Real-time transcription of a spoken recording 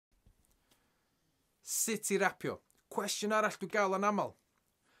Sut i rapio? Cwestiwn arall dwi'n gael yn aml.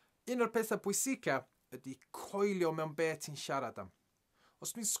 Un o'r pethau pwysica ydy coelio mewn be ti'n siarad am.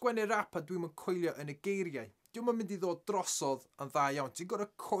 Os dwi'n sgwennu rap a dwi'n coelio yn y geiriau, dwi'n mynd i ddod drosodd yn dda iawn. Ti'n gorau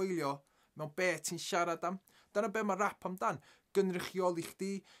coelio mewn be ti'n siarad am. Dyna be mae rap amdan. Gynrychioli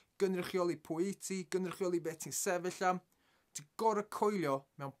chdi, gynrychioli pwy ti, gynrychioli be ti'n sefyll am. Ti'n gorau coelio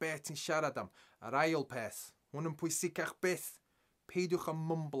mewn be ti'n siarad am. Yr ail peth, hwn yn pwysicach byth, peidiwch am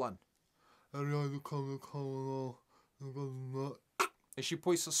mymblan. Nes i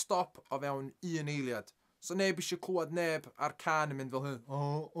pwyso stop o fewn un eiliad. So neb eisiau clywed neb ar can yn mynd fel hyn.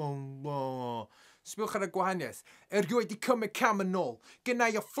 Sbiwch ar y gwahaniaeth. Erioed i cymryd cam yn ôl.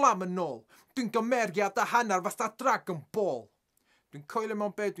 Gynnau o fflam yn ôl. Dwi'n gymeriad a hanner fatha Dragon Ball. Dwi'n coelio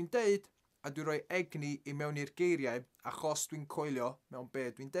mewn be dwi'n deud, a dwi'n rhoi egni i mewn i'r geiriau achos dwi'n coelio mewn be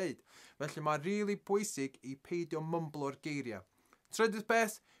dwi'n deud. Felly mae'n rili pwysig i peidio mymblo'r geiriau. Trydydd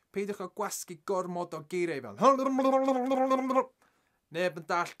beth, peidiwch o gwasgu gormod o geiriau fel. Neb yn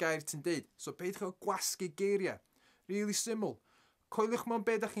dall gair ti'n deud, so peidiwch o gwasgu geiriau. Rili syml. Coeliwch mewn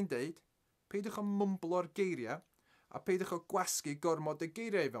be ydych chi'n deud, peidiwch o mymblo'r geiriau, a peidiwch o gwasgu gormod y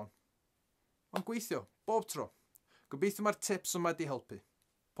geiriau fewn. Mae'n gweithio, bob tro. Gobeithio mae'r tips yma di helpu.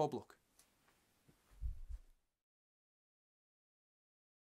 Pob lwc.